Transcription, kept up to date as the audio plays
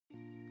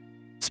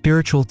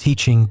Spiritual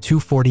Teaching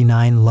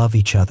 249. Love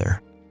each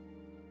other.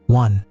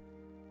 1.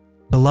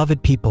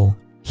 Beloved people,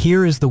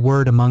 here is the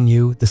word among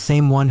you, the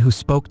same one who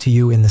spoke to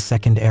you in the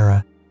second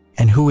era,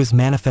 and who is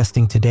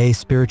manifesting today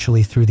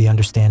spiritually through the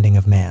understanding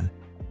of man.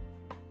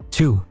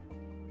 2.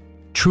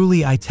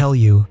 Truly I tell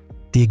you,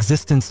 the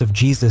existence of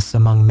Jesus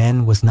among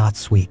men was not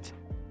sweet.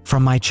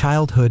 From my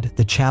childhood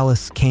the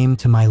chalice came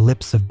to my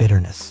lips of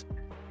bitterness.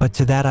 But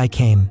to that I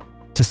came,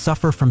 to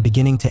suffer from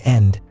beginning to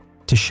end,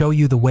 to show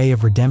you the way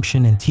of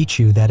redemption and teach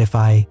you that if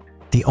I,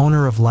 the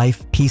owner of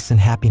life, peace and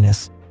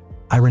happiness,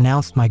 I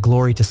renounced my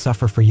glory to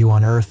suffer for you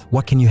on earth,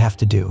 what can you have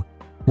to do?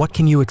 What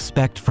can you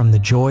expect from the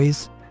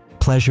joys,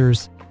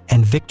 pleasures,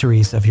 and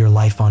victories of your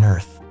life on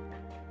earth?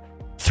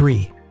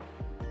 3.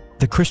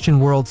 The Christian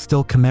world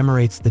still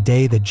commemorates the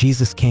day that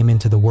Jesus came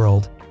into the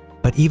world,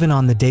 but even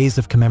on the days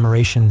of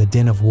commemoration the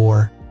din of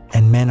war,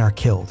 and men are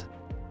killed.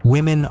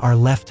 Women are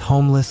left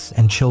homeless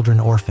and children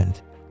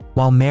orphaned,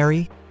 while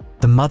Mary,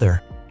 the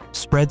mother,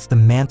 spreads the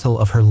mantle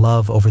of her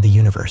love over the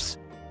universe.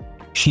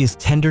 She is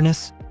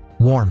tenderness,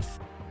 warmth,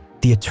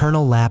 the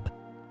eternal lap,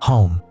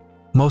 home,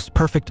 most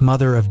perfect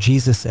mother of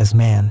Jesus as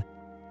man.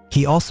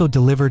 He also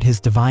delivered his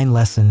divine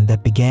lesson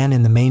that began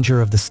in the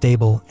manger of the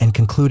stable and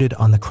concluded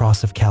on the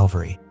cross of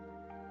Calvary.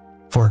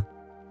 4.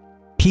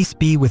 Peace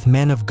be with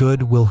men of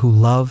good will who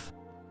love,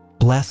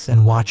 bless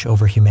and watch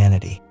over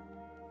humanity.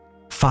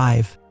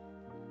 5.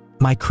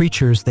 My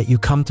creatures, that you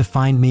come to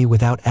find me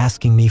without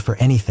asking me for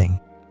anything,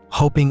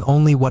 hoping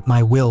only what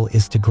my will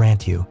is to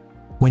grant you.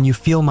 When you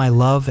feel my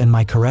love and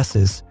my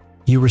caresses,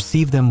 you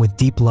receive them with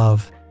deep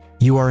love.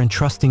 You are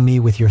entrusting me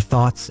with your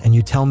thoughts and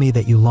you tell me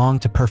that you long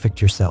to perfect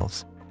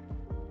yourselves.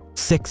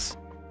 6.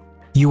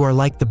 You are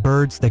like the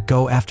birds that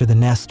go after the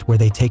nest where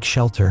they take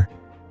shelter.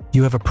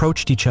 You have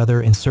approached each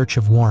other in search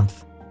of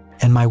warmth,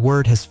 and my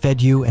word has fed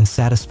you and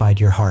satisfied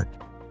your heart.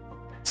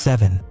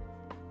 7.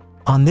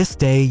 On this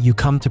day you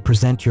come to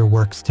present your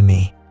works to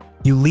me.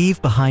 You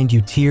leave behind you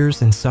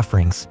tears and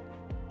sufferings,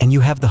 and you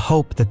have the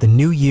hope that the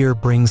new year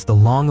brings the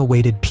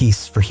long-awaited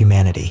peace for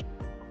humanity.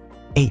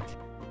 8.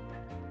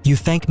 You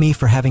thank me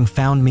for having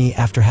found me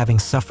after having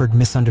suffered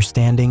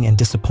misunderstanding and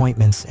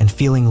disappointments and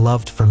feeling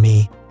loved for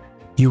me.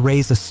 You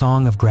raise a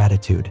song of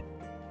gratitude.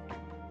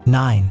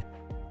 9.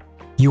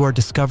 You are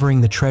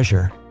discovering the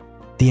treasure,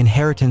 the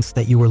inheritance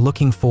that you were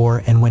looking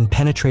for, and when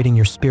penetrating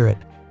your spirit,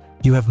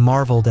 you have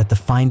marveled at the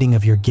finding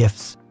of your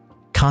gifts,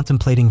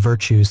 contemplating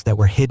virtues that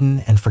were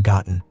hidden and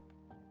forgotten.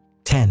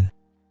 10.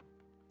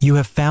 You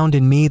have found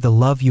in me the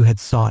love you had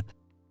sought,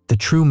 the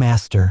true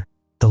master,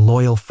 the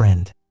loyal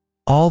friend,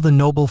 all the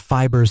noble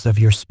fibers of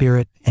your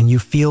spirit, and you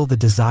feel the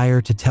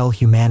desire to tell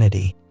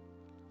humanity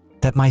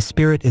that my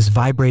spirit is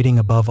vibrating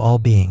above all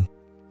being,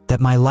 that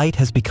my light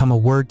has become a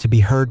word to be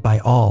heard by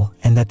all,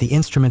 and that the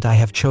instrument I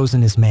have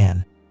chosen is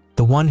man,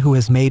 the one who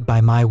has made by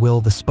my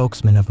will the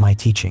spokesman of my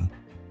teaching.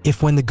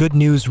 If when the good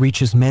news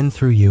reaches men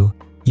through you,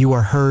 you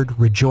are heard,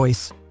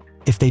 rejoice.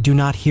 If they do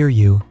not hear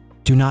you,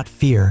 do not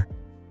fear,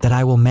 that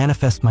I will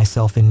manifest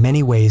myself in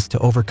many ways to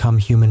overcome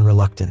human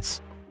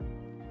reluctance.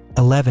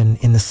 11.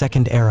 In the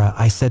second era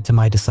I said to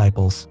my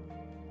disciples,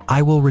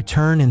 I will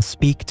return and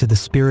speak to the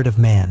spirit of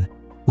man,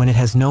 when it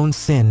has known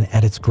sin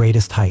at its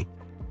greatest height.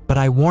 But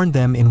I warned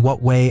them in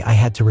what way I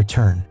had to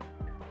return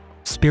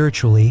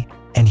spiritually,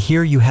 and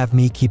here you have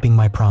me keeping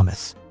my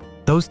promise.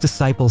 Those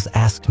disciples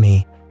asked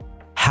me,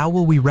 how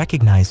will we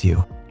recognize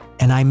you?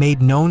 And I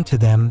made known to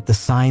them the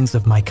signs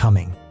of my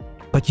coming.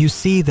 But you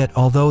see that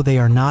although they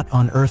are not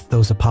on earth,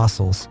 those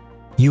apostles,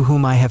 you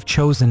whom I have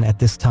chosen at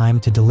this time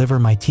to deliver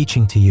my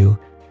teaching to you,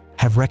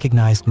 have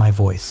recognized my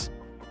voice.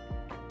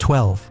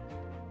 12.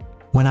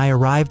 When I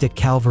arrived at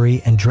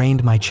Calvary and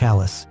drained my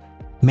chalice,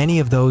 many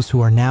of those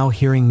who are now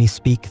hearing me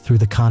speak through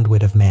the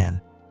conduit of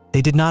man,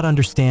 they did not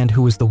understand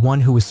who was the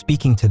one who was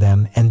speaking to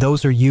them, and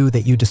those are you,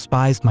 that you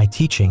despised my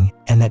teaching,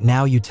 and that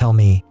now you tell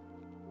me,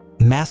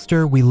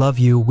 Master, we love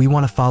you, we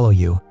want to follow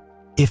you.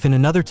 If in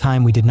another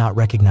time we did not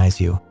recognize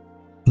you,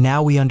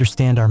 now we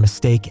understand our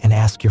mistake and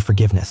ask your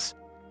forgiveness.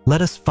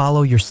 Let us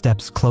follow your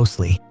steps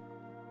closely.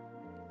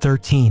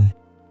 13.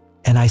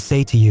 And I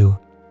say to you,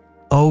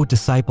 O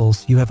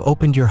disciples, you have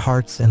opened your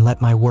hearts and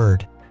let my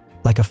word,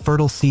 like a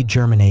fertile seed,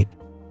 germinate,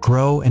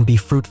 grow and be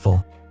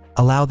fruitful.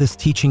 Allow this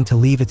teaching to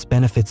leave its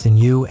benefits in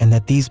you, and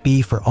that these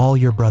be for all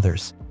your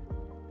brothers.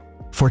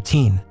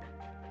 14.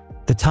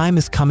 The time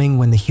is coming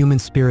when the human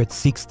spirit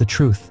seeks the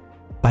truth.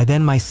 By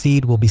then my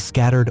seed will be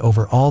scattered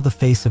over all the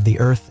face of the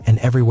earth, and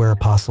everywhere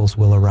apostles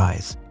will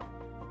arise.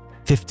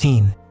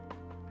 15.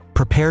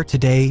 Prepare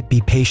today,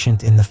 be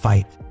patient in the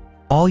fight.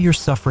 All your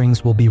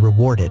sufferings will be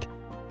rewarded.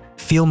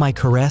 Feel my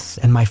caress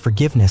and my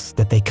forgiveness,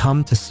 that they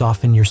come to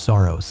soften your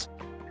sorrows.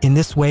 In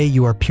this way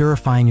you are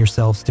purifying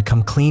yourselves to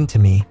come clean to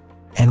me,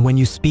 and when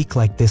you speak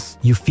like this,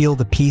 you feel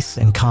the peace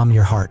and calm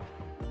your heart.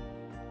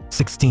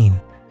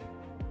 16.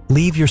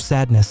 Leave your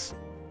sadness.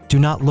 Do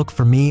not look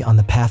for me on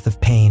the path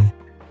of pain.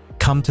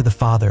 Come to the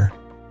Father.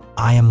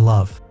 I am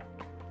love.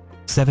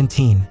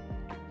 17.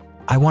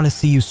 I want to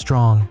see you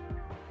strong,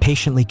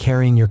 patiently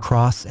carrying your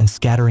cross and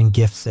scattering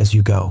gifts as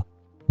you go.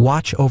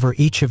 Watch over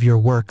each of your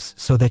works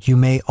so that you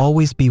may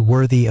always be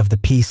worthy of the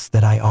peace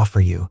that I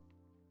offer you.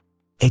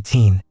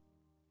 18.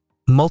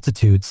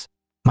 Multitudes,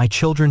 my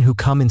children who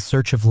come in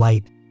search of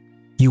light,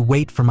 you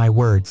wait for my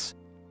words.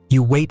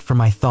 You wait for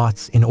my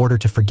thoughts in order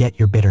to forget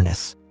your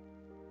bitterness.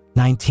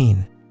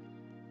 19.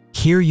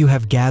 Here you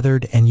have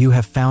gathered and you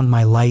have found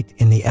my light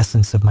in the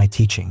essence of my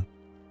teaching.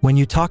 When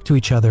you talk to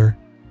each other,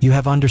 you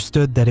have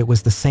understood that it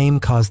was the same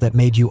cause that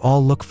made you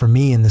all look for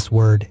me in this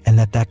word, and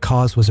that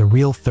cause was a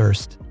real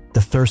thirst, the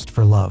thirst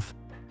for love.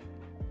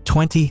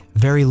 20.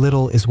 Very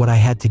little is what I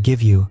had to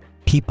give you,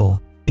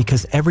 people,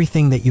 because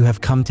everything that you have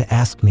come to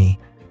ask me,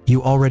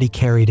 you already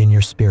carried in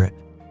your spirit.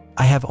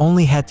 I have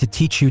only had to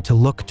teach you to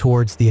look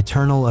towards the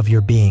eternal of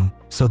your being,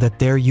 so that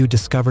there you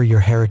discover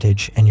your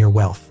heritage and your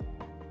wealth.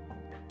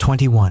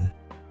 21.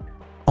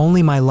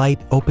 Only my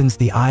light opens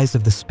the eyes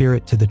of the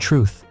spirit to the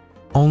truth.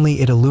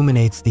 Only it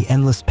illuminates the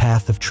endless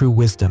path of true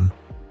wisdom,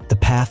 the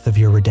path of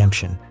your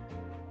redemption.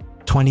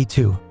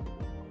 22.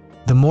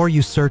 The more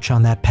you search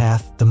on that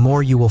path, the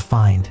more you will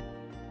find.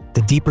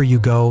 The deeper you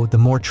go, the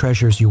more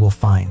treasures you will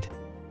find.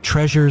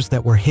 Treasures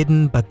that were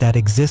hidden but that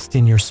exist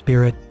in your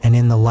spirit and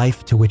in the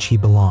life to which he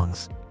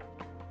belongs.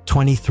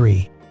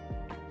 23.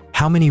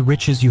 How many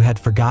riches you had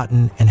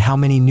forgotten and how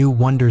many new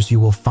wonders you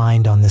will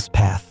find on this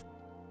path.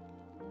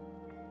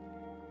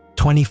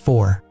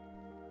 24.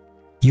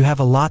 You have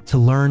a lot to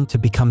learn to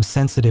become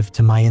sensitive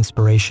to my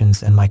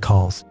inspirations and my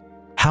calls.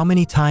 How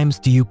many times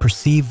do you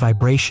perceive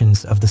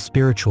vibrations of the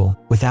spiritual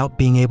without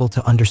being able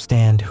to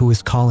understand who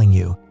is calling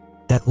you?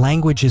 That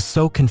language is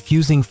so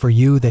confusing for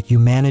you that you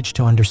manage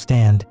to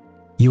understand.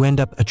 You end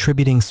up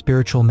attributing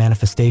spiritual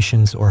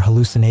manifestations or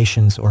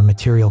hallucinations or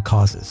material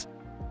causes.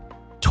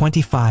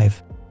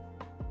 25.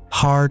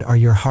 Hard are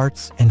your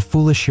hearts and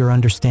foolish your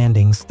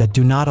understandings that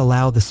do not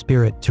allow the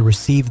spirit to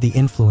receive the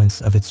influence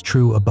of its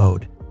true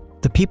abode.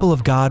 The people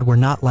of God were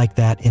not like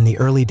that in the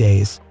early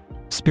days.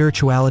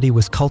 Spirituality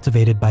was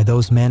cultivated by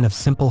those men of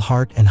simple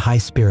heart and high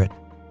spirit,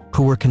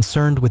 who were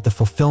concerned with the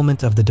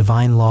fulfillment of the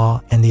divine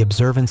law and the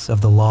observance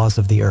of the laws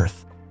of the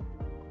earth.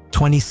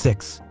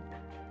 26.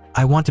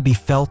 I want to be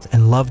felt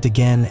and loved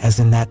again as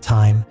in that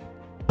time,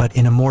 but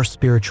in a more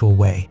spiritual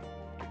way.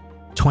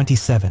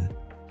 27.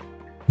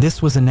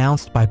 This was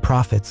announced by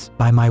prophets,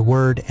 by my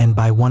word, and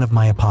by one of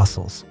my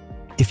apostles.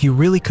 If you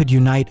really could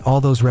unite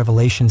all those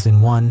revelations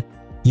in one,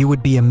 you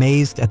would be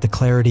amazed at the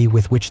clarity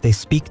with which they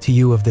speak to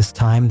you of this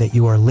time that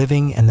you are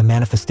living and the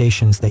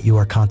manifestations that you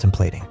are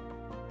contemplating.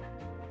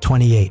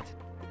 28.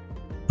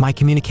 My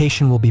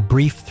communication will be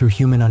brief through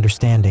human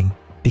understanding,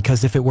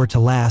 because if it were to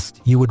last,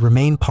 you would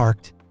remain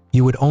parked,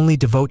 you would only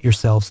devote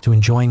yourselves to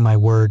enjoying my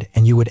word,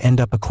 and you would end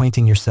up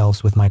acquainting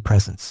yourselves with my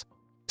presence.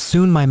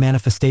 Soon my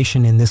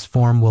manifestation in this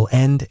form will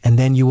end, and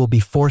then you will be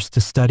forced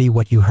to study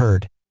what you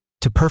heard,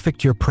 to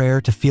perfect your prayer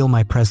to feel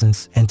my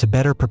presence, and to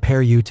better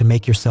prepare you to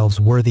make yourselves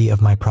worthy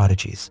of my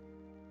prodigies.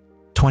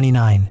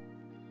 29.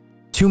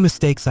 2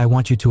 mistakes I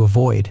want you to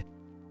avoid: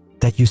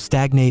 that you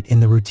stagnate in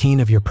the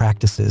routine of your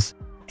practices,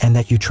 and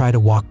that you try to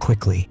walk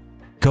quickly.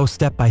 Go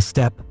step by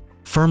step,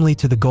 firmly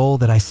to the goal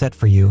that I set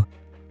for you.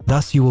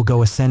 Thus you will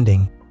go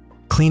ascending,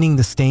 cleaning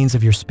the stains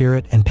of your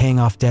spirit and paying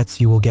off debts.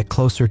 You will get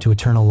closer to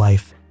eternal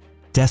life,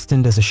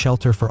 destined as a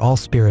shelter for all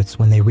spirits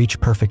when they reach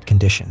perfect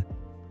condition.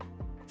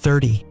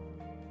 30.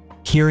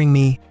 Hearing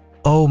me,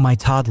 oh my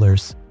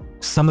toddlers,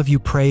 some of you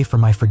pray for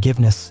my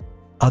forgiveness,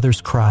 others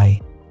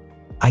cry.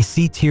 I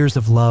see tears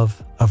of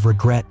love, of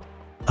regret,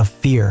 of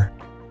fear.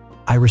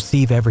 I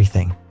receive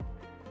everything.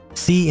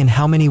 See in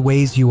how many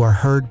ways you are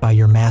heard by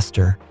your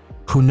master,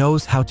 who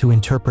knows how to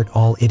interpret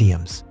all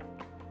idioms.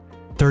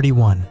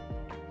 31.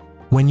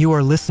 When you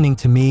are listening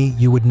to me,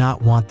 you would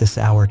not want this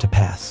hour to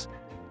pass.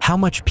 How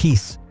much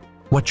peace,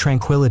 what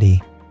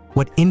tranquility,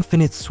 what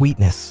infinite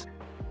sweetness,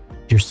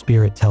 your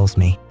spirit tells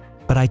me.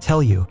 But I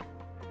tell you,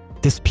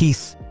 this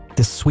peace,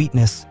 this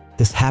sweetness,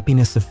 this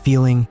happiness of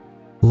feeling,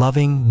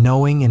 loving,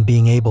 knowing, and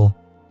being able,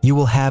 you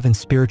will have in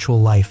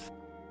spiritual life,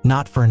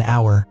 not for an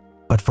hour,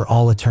 but for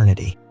all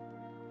eternity.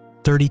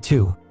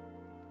 32.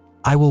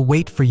 I will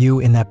wait for you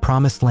in that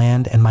promised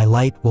land, and my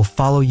light will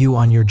follow you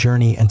on your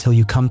journey until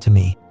you come to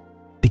me,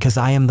 because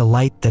I am the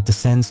light that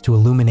descends to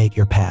illuminate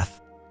your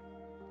path.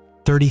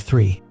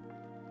 33.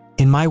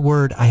 In my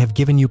word I have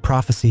given you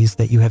prophecies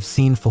that you have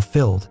seen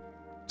fulfilled,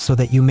 so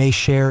that you may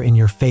share in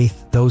your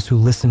faith those who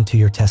listen to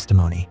your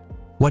testimony.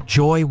 What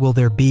joy will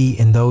there be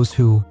in those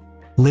who,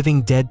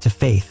 living dead to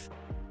faith,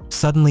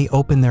 suddenly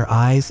open their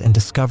eyes and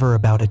discover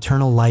about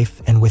eternal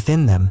life, and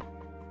within them,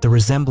 the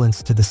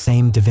resemblance to the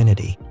same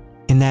divinity.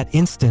 In that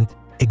instant,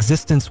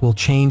 existence will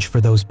change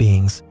for those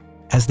beings,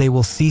 as they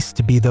will cease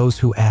to be those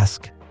who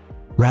ask,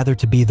 rather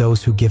to be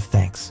those who give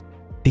thanks.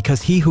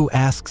 Because he who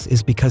asks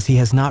is because he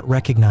has not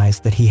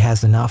recognized that he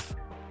has enough,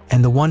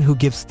 and the one who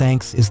gives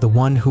thanks is the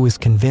one who is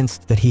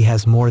convinced that he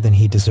has more than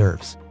he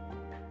deserves.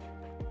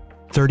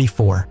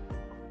 34.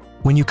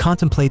 When you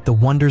contemplate the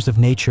wonders of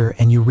nature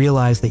and you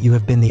realize that you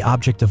have been the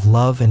object of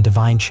love and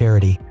divine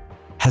charity,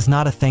 has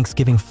not a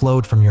thanksgiving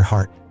flowed from your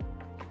heart?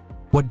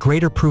 What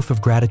greater proof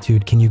of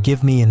gratitude can you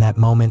give me in that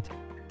moment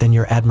than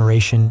your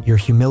admiration, your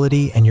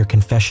humility, and your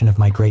confession of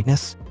my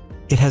greatness?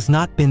 It has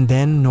not been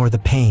then nor the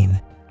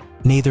pain,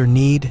 neither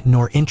need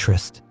nor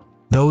interest,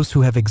 those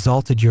who have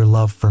exalted your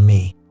love for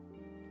me.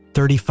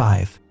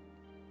 35.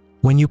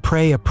 When you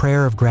pray a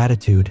prayer of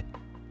gratitude,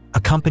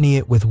 accompany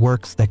it with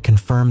works that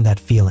confirm that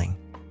feeling.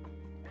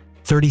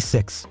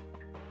 36.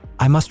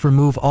 I must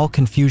remove all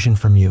confusion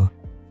from you,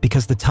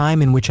 because the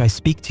time in which I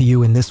speak to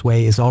you in this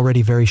way is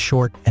already very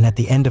short, and at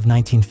the end of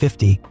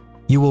 1950,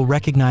 you will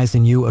recognize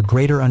in you a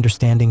greater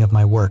understanding of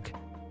my work,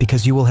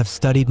 because you will have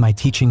studied my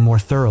teaching more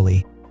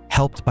thoroughly,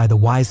 helped by the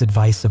wise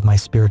advice of my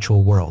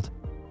spiritual world.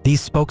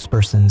 These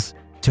spokespersons,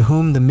 to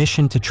whom the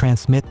mission to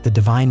transmit the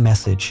divine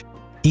message,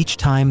 each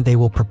time they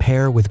will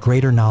prepare with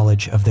greater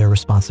knowledge of their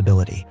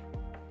responsibility.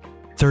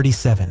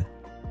 37.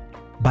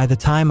 By the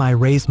time I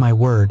raise my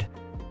word,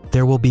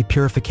 there will be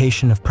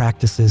purification of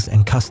practices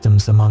and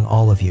customs among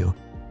all of you.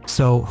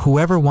 So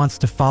whoever wants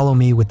to follow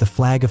me with the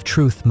flag of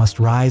truth must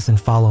rise and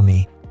follow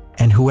me,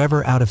 and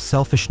whoever out of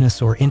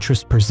selfishness or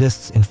interest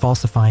persists in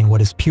falsifying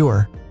what is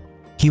pure,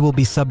 he will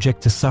be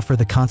subject to suffer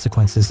the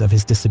consequences of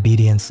his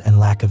disobedience and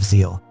lack of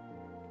zeal.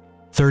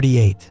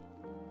 38.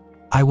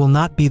 I will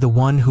not be the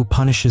one who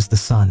punishes the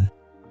son.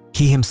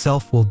 He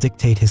himself will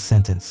dictate his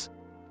sentence.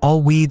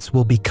 All weeds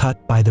will be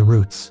cut by the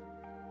roots.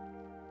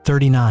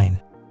 39.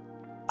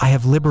 I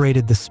have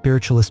liberated the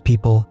spiritualist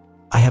people,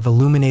 I have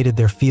illuminated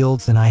their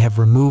fields, and I have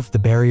removed the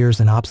barriers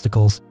and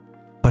obstacles,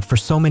 but for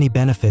so many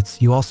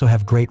benefits you also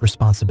have great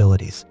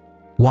responsibilities.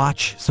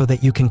 Watch so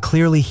that you can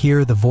clearly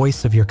hear the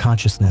voice of your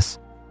consciousness,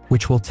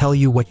 which will tell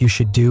you what you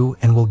should do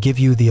and will give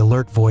you the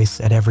alert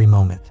voice at every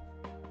moment.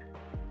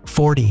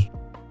 40.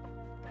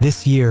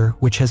 This year,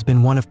 which has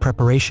been one of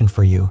preparation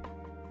for you,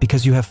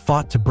 because you have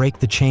fought to break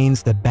the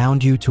chains that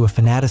bound you to a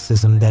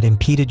fanaticism that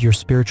impeded your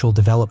spiritual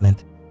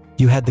development,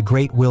 you had the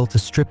great will to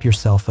strip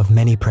yourself of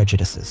many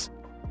prejudices.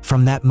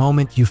 From that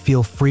moment you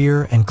feel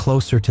freer and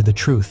closer to the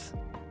truth.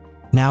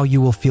 Now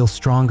you will feel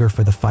stronger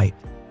for the fight.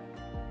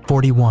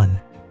 41.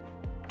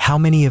 How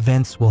many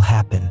events will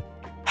happen?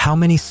 How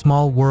many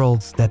small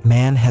worlds that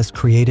man has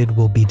created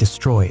will be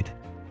destroyed?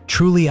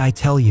 Truly I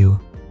tell you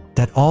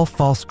that all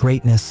false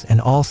greatness and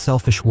all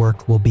selfish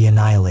work will be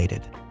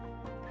annihilated.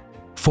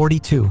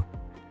 42.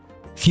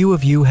 Few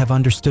of you have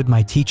understood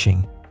my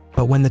teaching,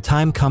 but when the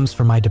time comes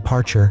for my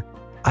departure,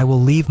 I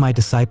will leave my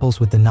disciples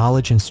with the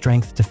knowledge and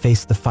strength to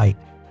face the fight,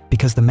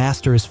 because the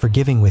Master is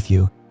forgiving with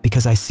you,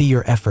 because I see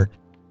your effort,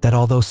 that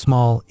although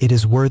small, it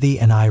is worthy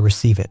and I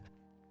receive it.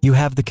 You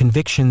have the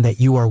conviction that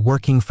you are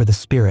working for the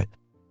Spirit,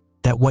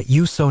 that what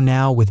you sow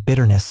now with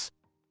bitterness,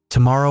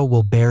 tomorrow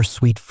will bear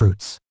sweet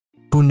fruits.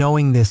 Who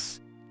knowing this,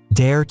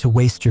 dare to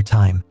waste your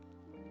time.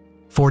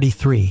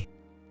 43.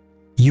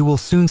 You will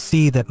soon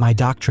see that my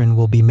doctrine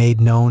will be made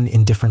known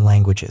in different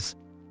languages.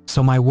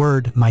 So my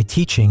word, my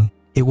teaching,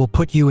 it will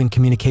put you in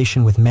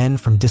communication with men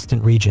from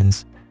distant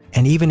regions,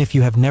 and even if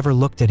you have never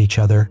looked at each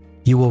other,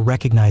 you will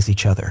recognize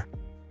each other.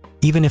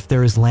 Even if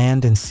there is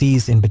land and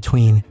seas in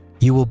between,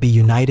 you will be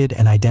united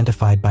and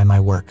identified by my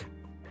work.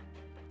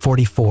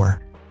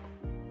 44.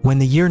 When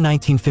the year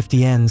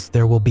 1950 ends,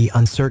 there will be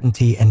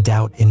uncertainty and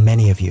doubt in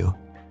many of you.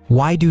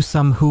 Why do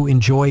some who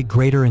enjoy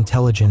greater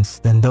intelligence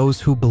than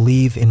those who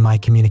believe in my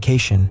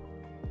communication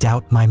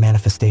doubt my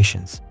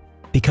manifestations?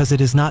 Because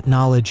it is not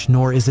knowledge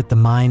nor is it the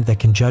mind that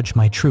can judge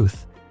my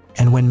truth,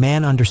 and when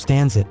man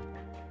understands it,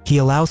 he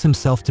allows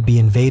himself to be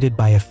invaded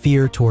by a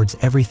fear towards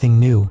everything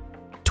new,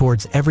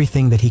 towards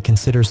everything that he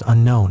considers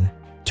unknown,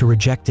 to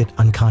reject it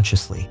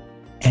unconsciously.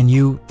 And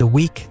you, the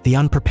weak, the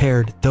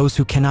unprepared, those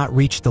who cannot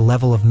reach the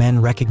level of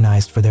men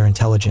recognized for their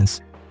intelligence,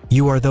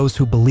 you are those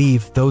who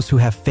believe, those who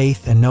have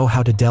faith and know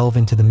how to delve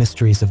into the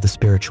mysteries of the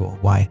spiritual.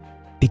 Why?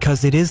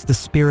 Because it is the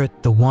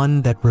Spirit, the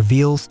one that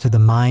reveals to the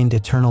mind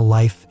eternal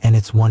life and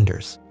its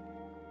wonders.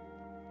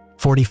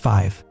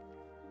 45.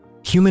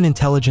 Human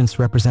intelligence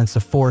represents a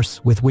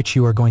force with which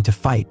you are going to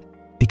fight,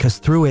 because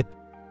through it,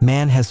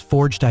 man has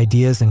forged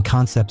ideas and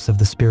concepts of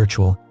the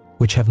spiritual,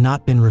 which have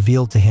not been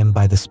revealed to him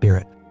by the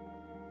Spirit.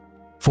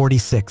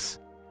 46.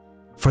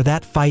 For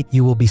that fight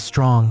you will be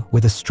strong,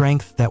 with a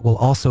strength that will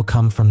also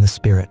come from the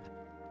Spirit.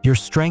 Your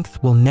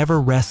strength will never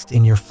rest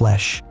in your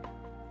flesh,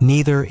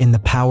 neither in the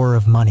power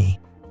of money,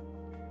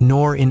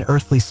 nor in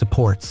earthly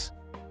supports.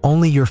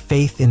 Only your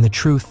faith in the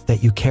truth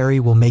that you carry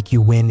will make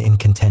you win in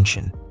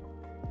contention.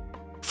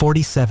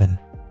 47.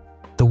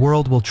 The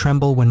world will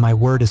tremble when my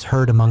word is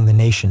heard among the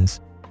nations,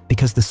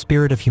 because the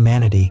spirit of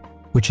humanity,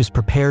 which is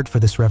prepared for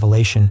this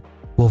revelation,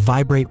 will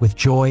vibrate with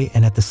joy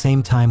and at the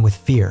same time with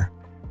fear.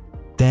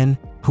 Then,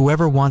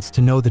 whoever wants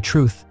to know the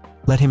truth,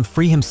 let him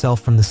free himself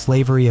from the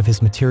slavery of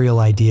his material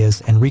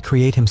ideas and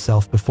recreate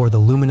himself before the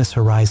luminous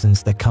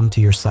horizons that come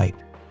to your sight.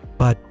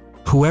 But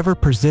whoever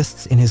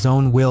persists in his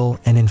own will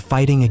and in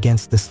fighting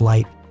against this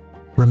light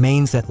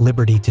remains at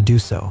liberty to do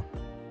so.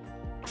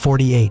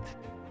 48.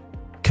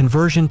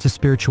 Conversion to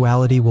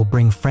spirituality will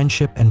bring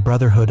friendship and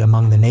brotherhood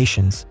among the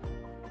nations,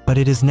 but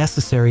it is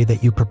necessary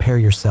that you prepare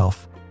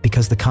yourself,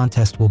 because the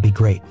contest will be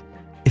great.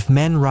 If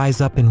men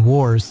rise up in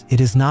wars, it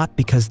is not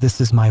because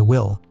this is my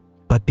will,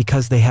 but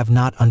because they have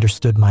not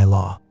understood my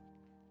law.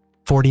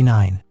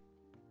 49.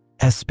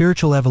 As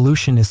spiritual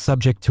evolution is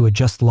subject to a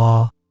just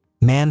law,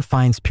 man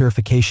finds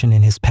purification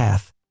in his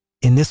path.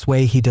 In this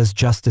way he does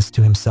justice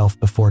to himself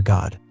before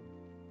God.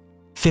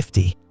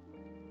 50.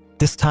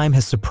 This time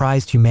has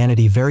surprised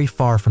humanity very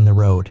far from the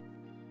road.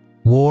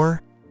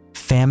 War,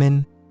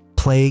 famine,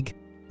 plague,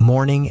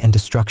 mourning, and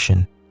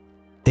destruction.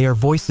 They are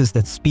voices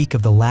that speak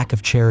of the lack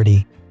of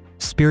charity,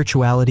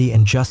 spirituality,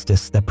 and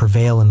justice that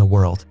prevail in the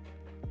world.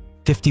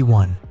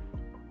 51.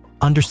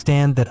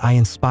 Understand that I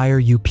inspire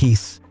you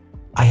peace.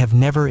 I have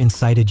never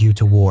incited you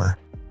to war.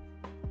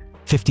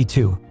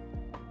 52.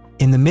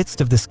 In the midst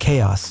of this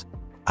chaos,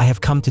 I have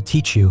come to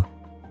teach you,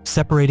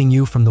 separating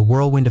you from the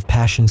whirlwind of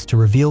passions to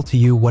reveal to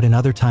you what in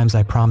other times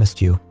I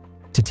promised you,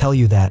 to tell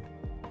you that,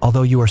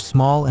 although you are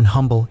small and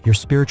humble, your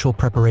spiritual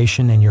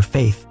preparation and your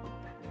faith,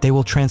 they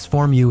will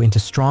transform you into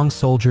strong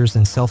soldiers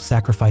and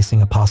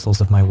self-sacrificing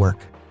apostles of my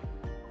work.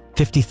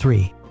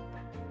 53.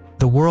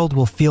 The world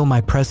will feel my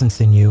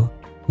presence in you,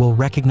 will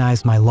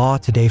recognize my law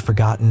today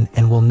forgotten,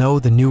 and will know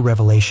the new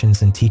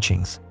revelations and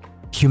teachings.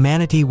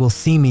 Humanity will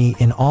see me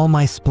in all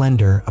my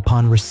splendor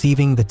upon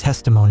receiving the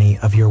testimony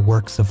of your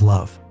works of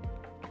love.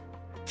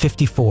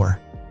 54.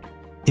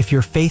 If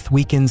your faith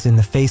weakens in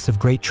the face of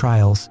great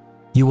trials,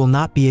 you will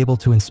not be able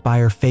to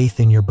inspire faith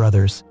in your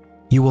brothers,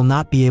 you will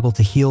not be able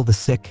to heal the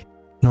sick,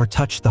 nor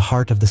touch the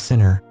heart of the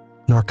sinner,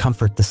 nor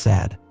comfort the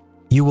sad.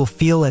 You will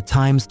feel at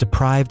times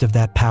deprived of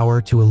that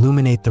power to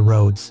illuminate the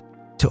roads,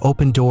 to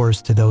open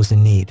doors to those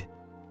in need.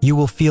 You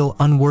will feel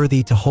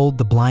unworthy to hold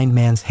the blind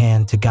man's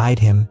hand to guide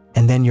him,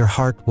 and then your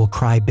heart will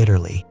cry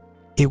bitterly.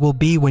 It will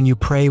be when you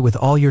pray with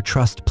all your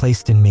trust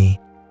placed in me,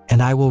 and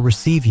I will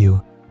receive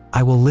you,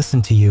 I will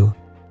listen to you,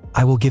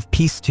 I will give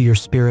peace to your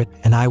spirit,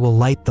 and I will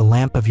light the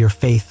lamp of your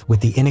faith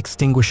with the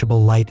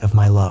inextinguishable light of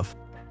my love.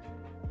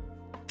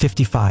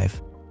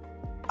 55.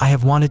 I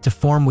have wanted to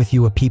form with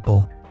you a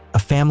people, a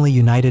family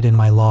united in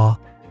my law,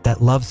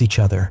 that loves each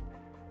other,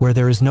 where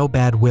there is no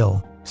bad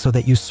will, so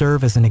that you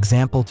serve as an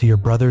example to your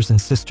brothers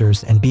and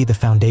sisters and be the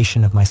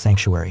foundation of my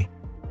sanctuary.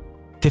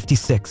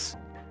 56.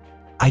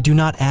 I do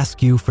not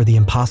ask you for the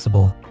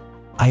impossible.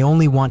 I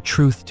only want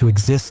truth to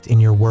exist in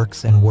your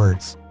works and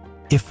words.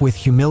 If with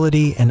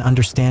humility and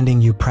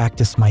understanding you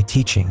practice my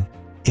teaching,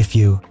 if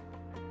you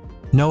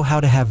know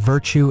how to have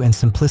virtue and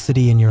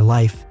simplicity in your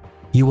life,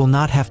 you will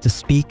not have to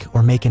speak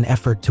or make an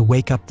effort to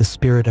wake up the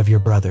spirit of your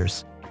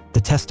brothers. The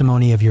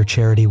testimony of your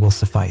charity will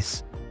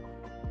suffice.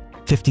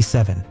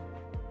 57.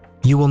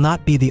 You will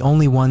not be the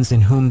only ones in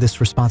whom this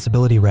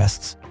responsibility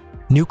rests.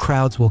 New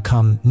crowds will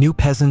come, new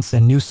peasants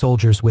and new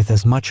soldiers with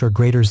as much or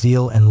greater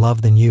zeal and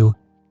love than you,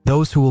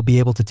 those who will be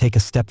able to take a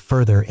step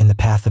further in the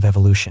path of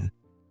evolution.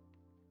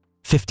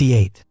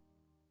 58.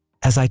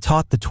 As I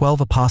taught the 12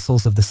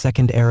 apostles of the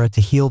second era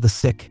to heal the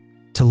sick,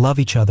 to love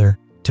each other,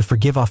 to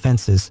forgive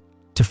offenses,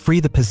 to free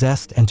the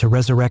possessed, and to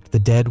resurrect the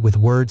dead with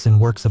words and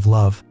works of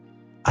love,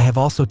 I have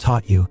also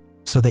taught you,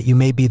 so that you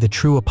may be the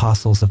true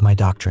apostles of my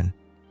doctrine.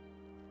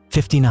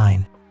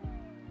 59.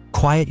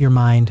 Quiet your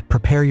mind,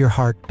 prepare your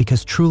heart,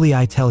 because truly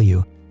I tell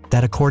you,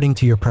 that according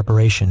to your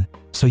preparation,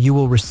 so you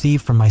will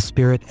receive from my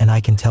spirit, and I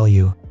can tell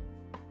you.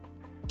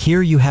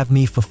 Here you have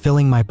me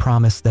fulfilling my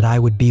promise that I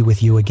would be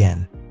with you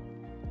again.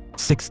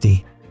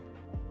 60.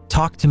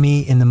 Talk to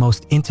me in the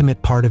most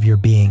intimate part of your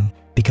being,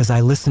 because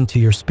I listen to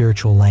your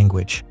spiritual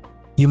language.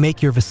 You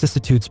make your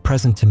vicissitudes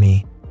present to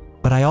me,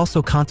 but I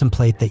also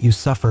contemplate that you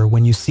suffer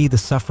when you see the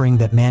suffering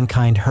that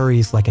mankind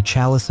hurries like a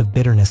chalice of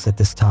bitterness at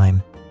this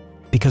time,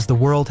 because the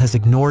world has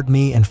ignored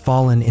me and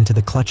fallen into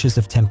the clutches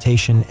of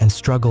temptation and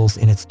struggles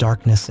in its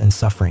darkness and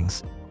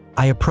sufferings.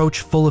 I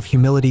approach full of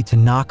humility to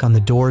knock on the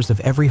doors of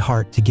every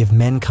heart to give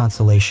men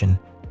consolation,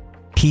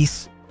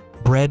 peace,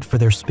 bread for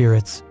their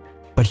spirits,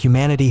 but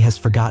humanity has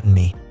forgotten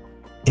me.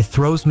 It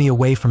throws me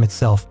away from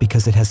itself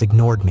because it has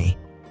ignored me.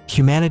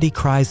 Humanity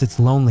cries its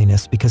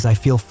loneliness because I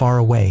feel far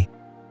away,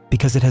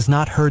 because it has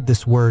not heard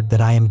this word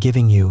that I am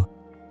giving you.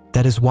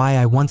 That is why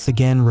I once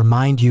again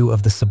remind you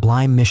of the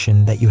sublime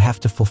mission that you have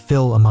to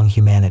fulfill among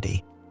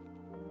humanity.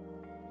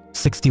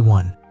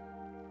 61.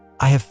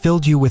 I have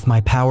filled you with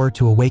my power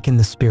to awaken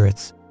the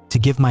spirits, to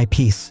give my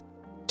peace,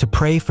 to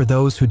pray for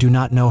those who do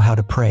not know how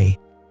to pray,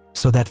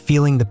 so that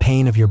feeling the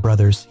pain of your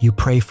brothers, you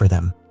pray for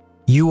them.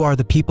 You are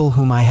the people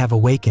whom I have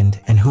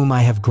awakened and whom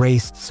I have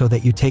graced so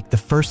that you take the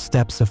first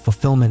steps of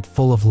fulfillment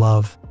full of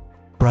love,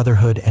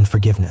 brotherhood, and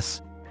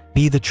forgiveness.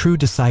 Be the true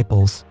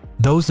disciples,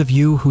 those of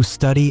you who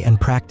study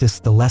and practice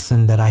the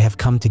lesson that I have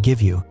come to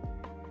give you,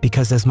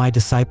 because as my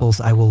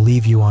disciples I will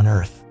leave you on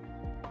earth.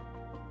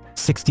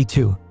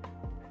 62.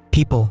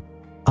 People,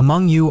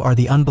 among you are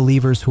the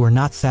unbelievers who are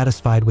not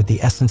satisfied with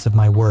the essence of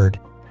my word,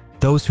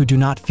 those who do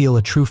not feel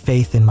a true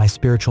faith in my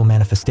spiritual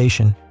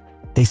manifestation.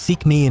 They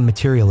seek me in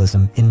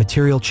materialism, in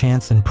material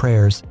chants and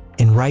prayers,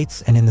 in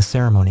rites and in the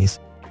ceremonies,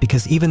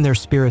 because even their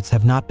spirits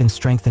have not been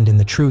strengthened in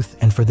the truth,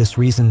 and for this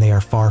reason they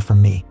are far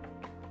from me.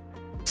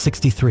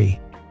 63.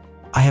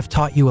 I have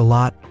taught you a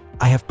lot.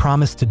 I have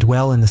promised to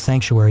dwell in the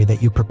sanctuary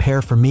that you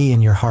prepare for me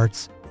in your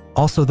hearts.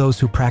 Also those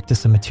who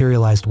practice a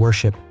materialized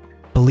worship,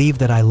 believe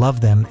that I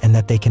love them and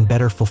that they can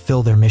better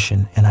fulfill their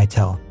mission, and I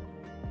tell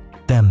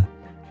them,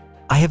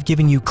 I have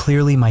given you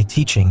clearly my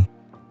teaching.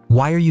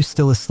 Why are you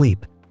still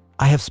asleep?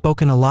 I have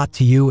spoken a lot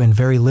to you and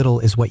very little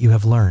is what you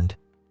have learned.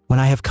 When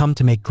I have come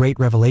to make great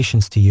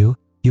revelations to you,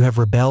 you have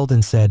rebelled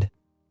and said,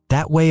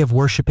 that way of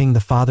worshiping the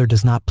Father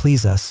does not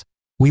please us.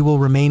 We will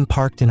remain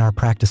parked in our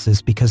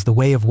practices because the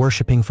way of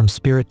worshiping from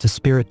spirit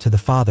to the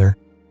Father,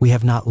 we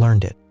have not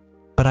learned it.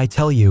 But I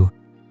tell you,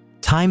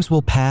 times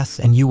will pass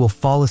and you will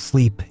fall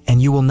asleep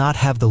and you will not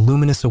have the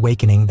luminous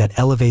awakening that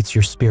elevates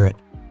your spirit.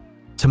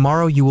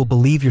 Tomorrow you will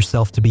believe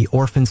yourself to be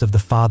orphans of the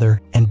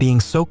Father, and being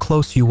so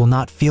close you will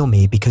not feel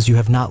me because you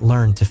have not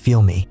learned to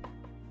feel me.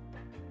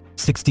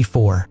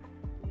 64.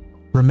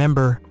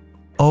 Remember,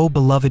 O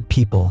beloved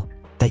people,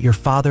 that your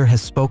Father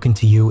has spoken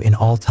to you in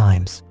all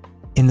times.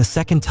 In the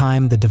second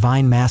time the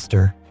Divine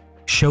Master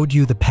showed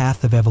you the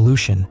path of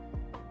evolution,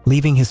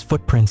 leaving his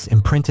footprints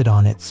imprinted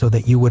on it so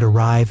that you would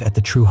arrive at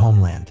the true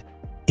homeland.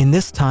 In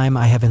this time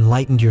I have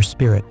enlightened your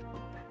spirit.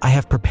 I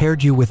have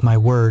prepared you with my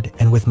word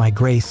and with my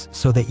grace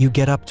so that you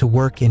get up to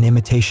work in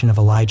imitation of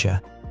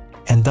Elijah,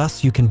 and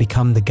thus you can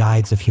become the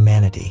guides of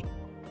humanity.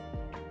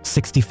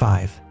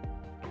 65.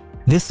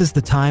 This is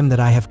the time that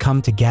I have come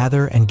to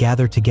gather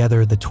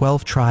together the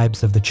 12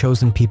 tribes of the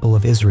chosen people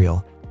of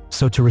Israel,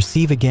 so to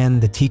receive again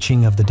the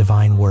teaching of the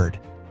divine word,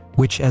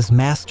 which as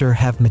Master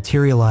have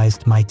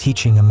materialized my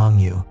teaching among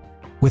you.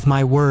 With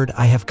my word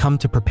I have come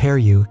to prepare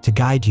you, to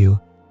guide you,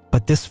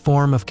 but this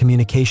form of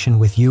communication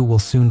with you will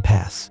soon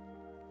pass.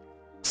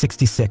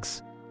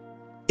 66.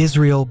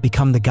 Israel,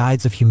 become the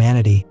guides of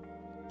humanity.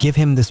 Give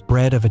him this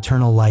bread of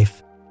eternal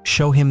life.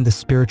 Show him the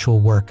spiritual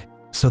work,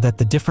 so that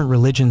the different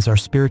religions are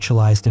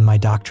spiritualized in my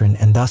doctrine,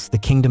 and thus the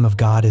kingdom of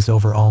God is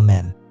over all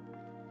men.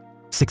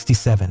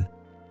 67.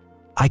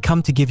 I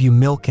come to give you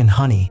milk and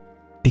honey,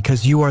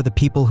 because you are the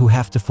people who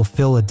have to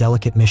fulfill a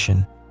delicate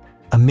mission,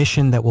 a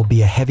mission that will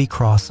be a heavy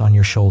cross on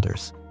your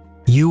shoulders.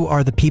 You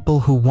are the people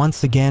who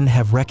once again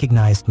have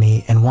recognized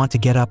me and want to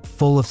get up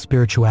full of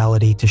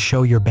spirituality to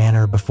show your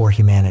banner before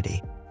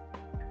humanity.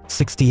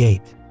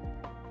 68.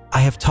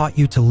 I have taught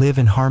you to live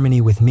in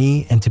harmony with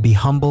me and to be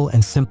humble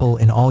and simple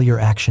in all your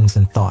actions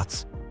and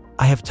thoughts.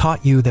 I have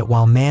taught you that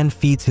while man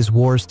feeds his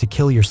wars to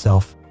kill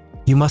yourself,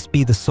 you must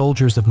be the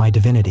soldiers of my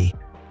divinity,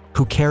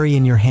 who carry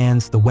in your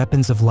hands the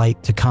weapons of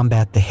light to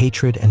combat the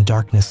hatred and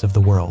darkness of the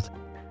world.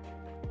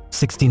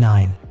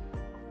 69.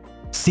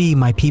 See,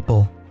 my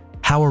people,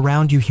 how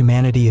around you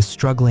humanity is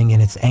struggling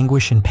in its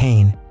anguish and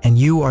pain, and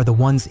you are the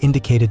ones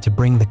indicated to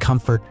bring the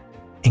comfort,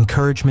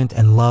 encouragement,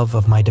 and love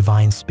of my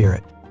divine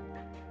spirit.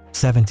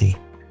 70.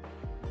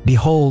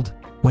 Behold,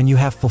 when you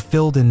have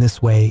fulfilled in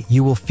this way,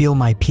 you will feel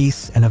my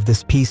peace, and of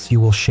this peace you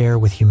will share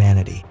with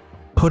humanity.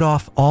 Put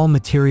off all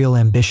material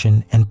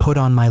ambition and put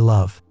on my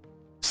love,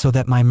 so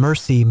that my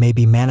mercy may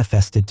be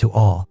manifested to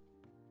all.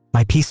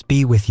 My peace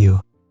be with you.